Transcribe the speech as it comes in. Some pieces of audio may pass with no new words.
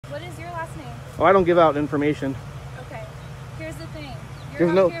What is your last name? Oh, I don't give out information. Okay. Here's the thing.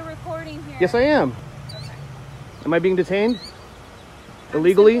 You're not here recording here. Yes, I am. Okay. Am I being detained? I'm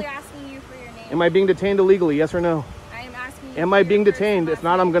Illegally? simply asking you for your name. Am I being detained illegally? Yes or no? I am asking you. Am I being detained? If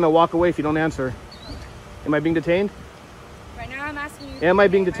not, I'm going to walk away if you don't answer. Okay. Am I being detained? Right now I'm asking you. Am I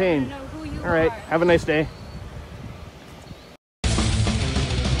being detained? I want to know who you All right. are. Have a nice day.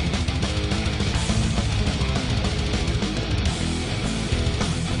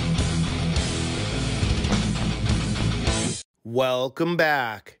 Welcome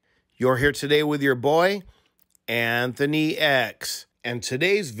back. You're here today with your boy, Anthony X. And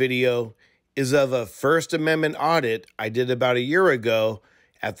today's video is of a First Amendment audit I did about a year ago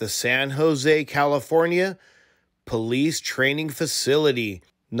at the San Jose, California police training facility.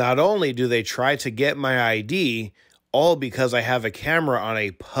 Not only do they try to get my ID, all because I have a camera on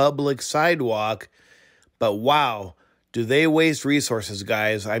a public sidewalk, but wow, do they waste resources,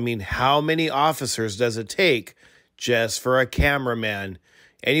 guys. I mean, how many officers does it take just for a cameraman?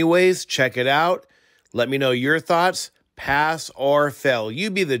 Anyways, check it out. Let me know your thoughts. Pass or fail. You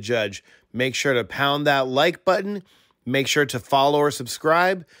be the judge. Make sure to pound that like button. Make sure to follow or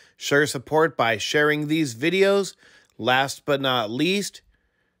subscribe. Show your support by sharing these videos. Last but not least,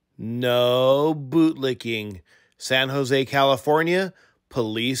 no bootlicking. San Jose, California,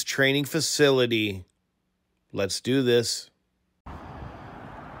 police training facility. Let's do this.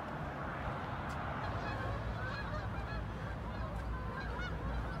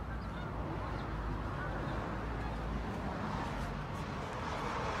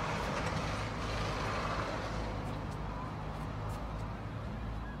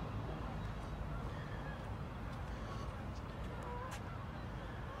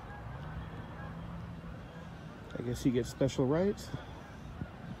 I guess he gets special rights.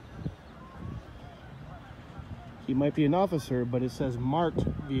 He might be an officer, but it says marked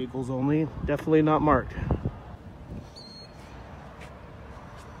vehicles only. Definitely not marked.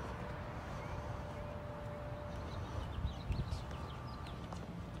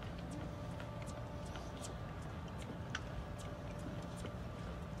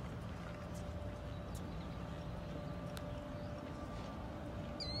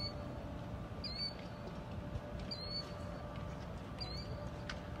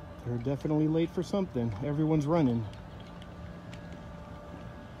 They're definitely late for something. Everyone's running.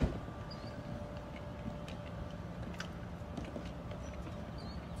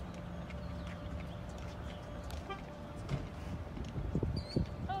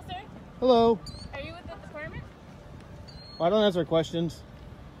 Hello, sir. Hello. Are you with the department? I don't answer questions.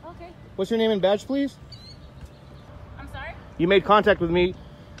 Okay. What's your name and badge, please? I'm sorry? You made contact with me.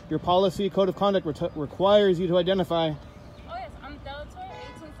 Your policy code of conduct requires you to identify. Oh, yes. I'm Delatour,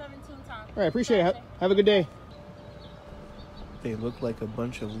 1817 Tom. All right, appreciate it. Have a good day. They look like a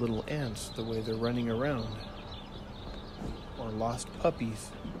bunch of little ants the way they're running around. Or lost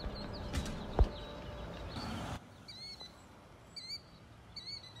puppies.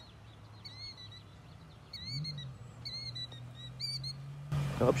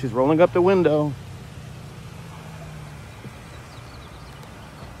 Oh, she's rolling up the window.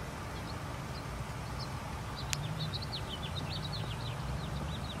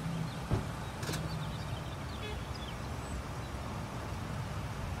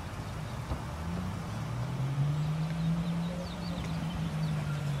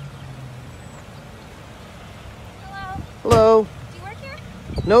 Hello. Do you work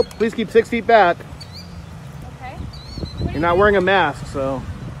here? Nope, please keep 6 feet back. Okay. You're not wearing a mask, so.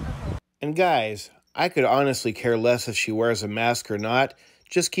 Okay. And guys, I could honestly care less if she wears a mask or not.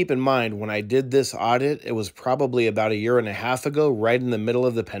 Just keep in mind, when I did this audit, it was probably about a year and a half ago, right in the middle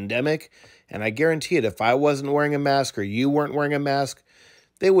of the pandemic. And I guarantee it, if I wasn't wearing a mask or you weren't wearing a mask,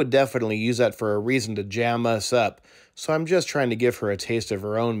 they would definitely use that for a reason to jam us up. So I'm just trying to give her a taste of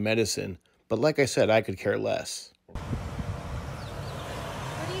her own medicine. But like I said, I could care less. What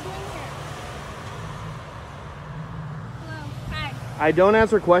are you doing here? Hello. Hi. I don't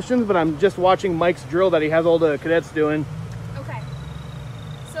answer questions, but I'm just watching Mike's drill that he has all the cadets doing. Okay.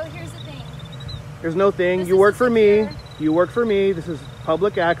 So here's the thing. There's no thing. This You work for me. secure. You work for me. This is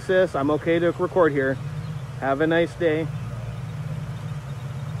public access. I'm okay to record here. Have a nice day.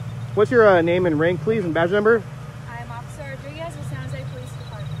 What's your name and rank, please, and badge number? I'm Officer Rodriguez with San Jose Police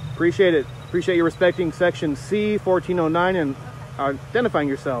Department. Appreciate it. Appreciate you respecting section C 1409 and identifying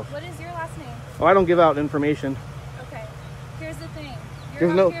yourself. What is your last name? Oh, I don't give out information. Okay. Here's the thing. There's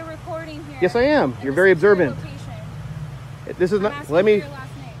You're no- here recording here. Yes, I am. in You're a very secure observant. location. This is I'm not. asking Let for me. your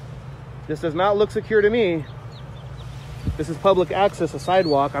last name. This does not look secure to me. This is public access, a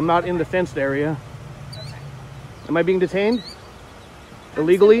sidewalk. I'm not in the fenced area. Okay. Am I being detained?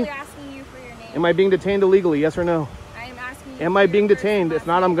 Illegally? I'm simply asking you for your name. Am I being detained illegally? Yes or no? I am asking you. Am I being detained? If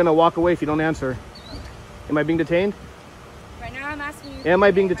not, I'm going to walk away if you don't answer. Am I being detained? Right now, I'm asking you. Am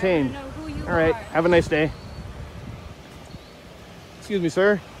I being detained? I want to know who you All right. are. Have a nice day. Excuse me,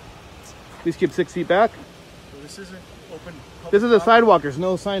 sir. Please keep 6 feet back. So this isn't open. This is a sidewalk. There's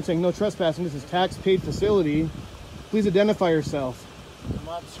no sign saying no trespassing. This is tax-paid facility. Please identify yourself. I'm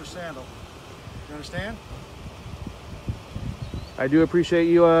Officer Sandal. You understand? I do appreciate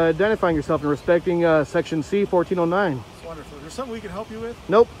you identifying yourself and respecting Section C, 1409. It's wonderful. Is there something we can help you with?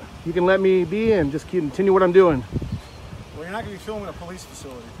 Nope. You can let me be and just continue what I'm doing. Well, you're not going to be filming a police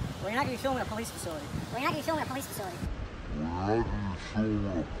facility. We're not going to be filming a police facility. We're not going to be filming a police facility.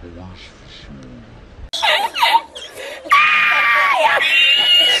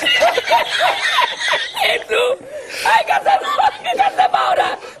 ¡Ay, que se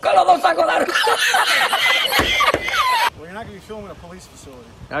ahora! Con los dos sacos de Well, you're not going to be filming a police facility.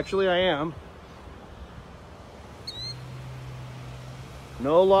 Actually, I am.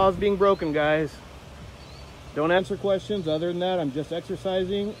 No laws being broken, guys. Don't answer questions. Other than that, I'm just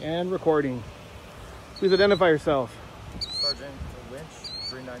exercising and recording. Please identify yourself. Sergeant Lynch,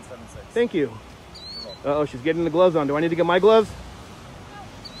 3976. Thank you. Uh-oh, she's getting the gloves on. Do I need to get my gloves?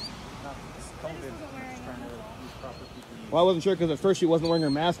 Well, I wasn't sure because at first she wasn't wearing her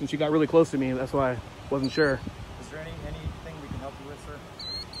mask and she got really close to me. That's why I wasn't sure. Is there anything we can help you with, sir?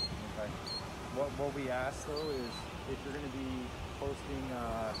 Okay. What we ask, though, is if you're going to be posting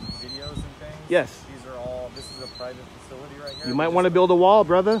videos and things. Yes. This is a private facility right here. You might want to build a wall,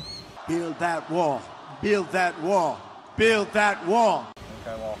 brother. Build that wall. Build that wall. Build that wall.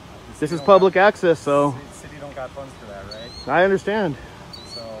 Okay, well. This is public access, so. The city don't got funds for that, right? I understand.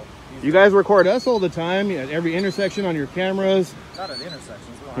 So. You guys record us all the time at every intersection on your cameras. Not at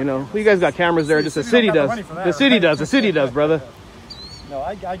intersections. You know, you guys got cameras there. Just the city does. The city does. The city does, brother. No,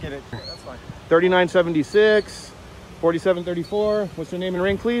 I get it. That's fine. 3976, 4734. What's your name and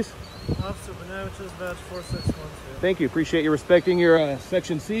rank, please? Officer Benavides, badge 4612. Thank you. Appreciate you respecting your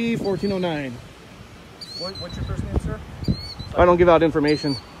Section C, 1409. What's your first name, sir? I don't give out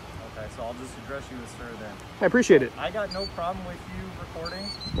information. Okay, so I'll just address you as sir then. I appreciate it. I got no problem with you recording.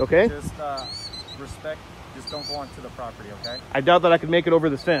 Okay. Just respect. Just don't go onto the property, okay? I doubt that I could make it over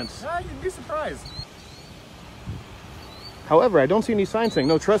this fence. No, you'd be surprised. However, I don't see any sign saying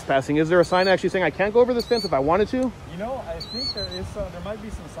no trespassing. Is there a sign actually saying I can't go over this fence if I wanted to? You know, I think there is some. There might be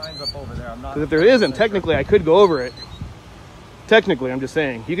some signs up over there. I'm not. Because if there isn't, technically I could go over it. Technically, I'm just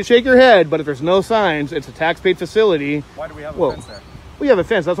saying. You can shake your head, but if there's no signs, it's a tax-paid facility. Why do we have a fence there? We have a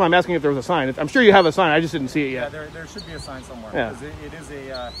fence. That's why I'm asking if there was a sign. I'm sure you have a sign. I just didn't see it yet. Yeah, there should be a sign somewhere. Yeah. Because it is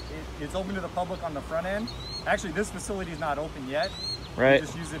it's open to the public on the front end. Actually, this facility is not open yet. Right. We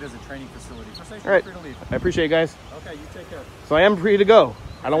just use it as a training facility. For safety, All right. free to leave. I appreciate you guys. Okay, you take care. So I am free to go.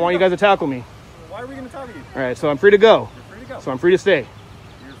 I don't want you guys to tackle me. Why are we going to tackle you? All right, so I'm free to go. You're free to go. So I'm free to stay.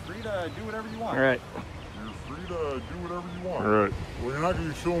 You're free to do whatever you want. All right. You're free to do whatever you want. All right. Well, you're not going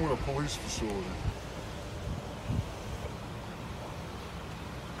to be filming a police facility.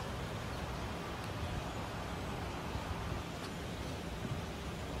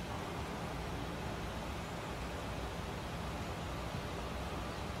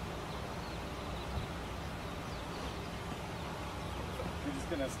 You're just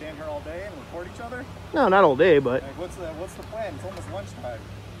going to stand here all day and record each other? No, not all day, but Like, what's the plan? It's almost lunchtime.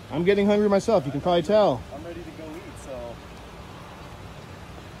 I'm getting hungry myself. You can probably tell. I'm ready to go eat, so.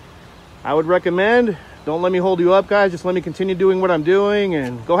 I would recommend, don't let me hold you up, guys. Just let me continue doing what I'm doing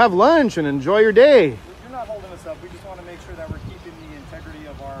and go have lunch and enjoy your day. You're not holding us up. We just want to make sure that we're keeping the integrity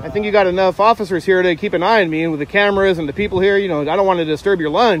of our... I think you got enough officers here to keep an eye on me with the cameras and the people here. You know, I don't want to disturb your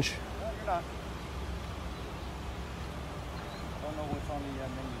lunch. No, you're not. I don't know what's on the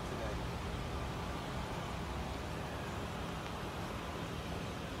menu today.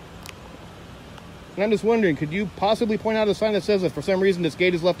 And I'm just wondering, could you possibly point out a sign that says that for some reason this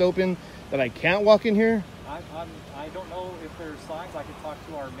gate is left open, that I can't walk in here? I don't know if there's signs. I could talk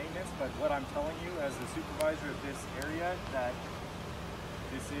to our maintenance, but what I'm telling you as the supervisor of this area, that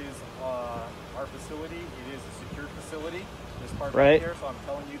this is our facility. It is a secure facility, this part right here. So I'm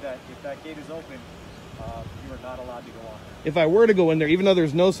telling you that if that gate is open, you are not allowed to go on. If I were to go in there, even though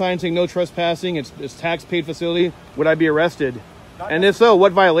there's no sign saying no trespassing, it's tax-paid facility, would I be arrested? And if so,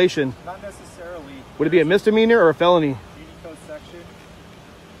 what violation? Not necessarily. Would it be a misdemeanor or a felony? Duty code section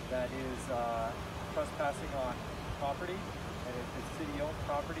that is trespassing on property, and if it's city-owned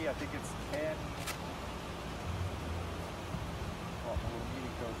property, I think it's 10. Oh, the little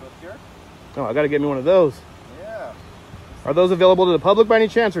meeting code's up here. Oh, I got to get me one of those. Yeah. Are those available to the public by any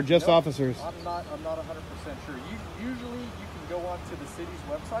chance, or just officers? I'm not 100% sure. Usually you can go onto the city's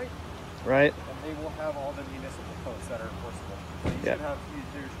website, Right. and they will have all the municipal codes that are enforceable. So you Yeah. should have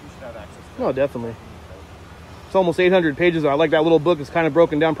access to No, it. definitely. It's almost 800 pages. I like that little book. It's kind of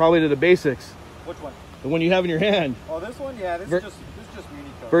broken down probably to the basics. Which one? The one you have in your hand Oh, this one? Yeah, this is just Muni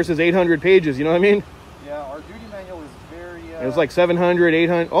code. versus 800 pages. You know what I mean? Yeah, our duty manual is very... It was like 700,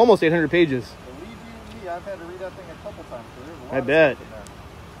 800, almost 800 pages. Believe you me, I've had to read that thing a couple times. So there's a lot I of bet. stuff in there.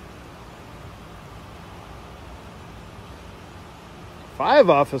 5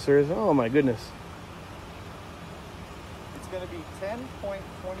 officers. Oh my goodness. It's going to be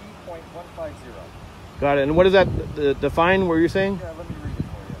 10.20.150. Got it. And what does that define? What you're saying? Yeah, let me read it for you.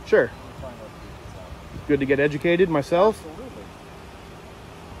 Sure. Let me find what it's at. Good to get educated myself. Absolutely.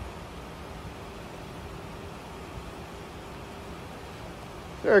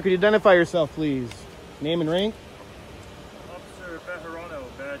 Sir, could you identify yourself, please? Name and rank. Officer Bejarano,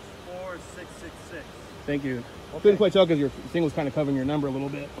 badge 4666. Thank you. Okay. Couldn't quite tell because your thing was kind of covering your number a little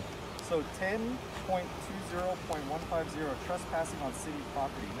bit. So 10.20.150, trespassing on city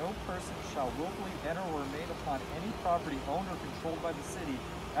property. No person shall willfully enter or remain upon any property owned or controlled by the city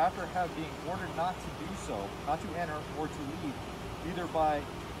after being ordered not to do so, not to enter or to leave, either by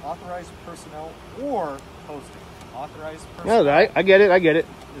authorized personnel or posting. Authorized personnel. No, I get it. I get it.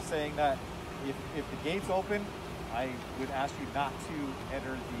 Is saying that if the gate's open, I would ask you not to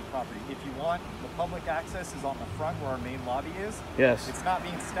enter the property. If you want, the public access is on the front where our main lobby is. Yes. It's not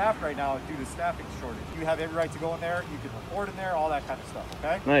being staffed right now due to staffing shortage. You have every right to go in there. You can report in there, all that kind of stuff,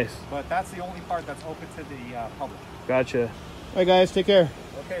 okay? Nice. But that's the only part that's open to the public. Gotcha. All right, guys. Take care.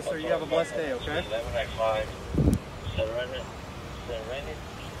 Okay, sir, you have a blessed day, okay? 11:05. Surrender.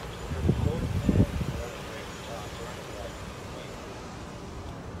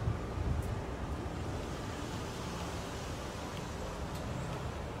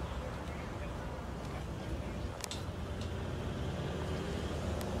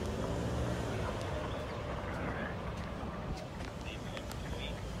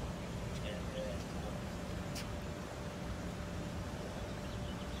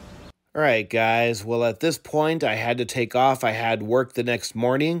 All right, guys. Well, at this point, I had to take off. I had work the next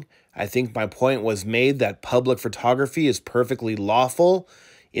morning. I think my point was made that public photography is perfectly lawful.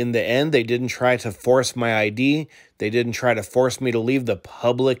 In the end, they didn't try to force my ID. They didn't try to force me to leave the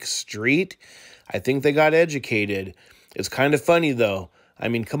public street. I think they got educated. It's kind of funny, though. I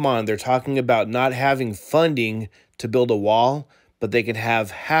mean, come on. They're talking about not having funding to build a wall, but they can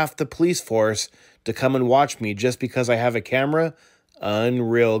have half the police force to come and watch me just because I have a camera.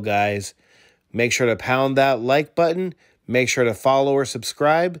 Unreal, guys. Make sure to pound that like button. Make sure to follow or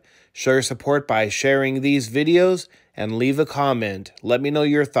subscribe. Show your support by sharing these videos and leave a comment. Let me know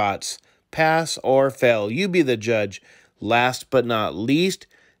your thoughts. Pass or fail. You be the judge. Last but not least,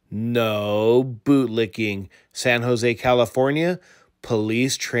 no bootlicking. San Jose, California,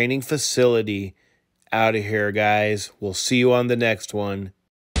 police training facility. Out of here, guys. We'll see you on the next one.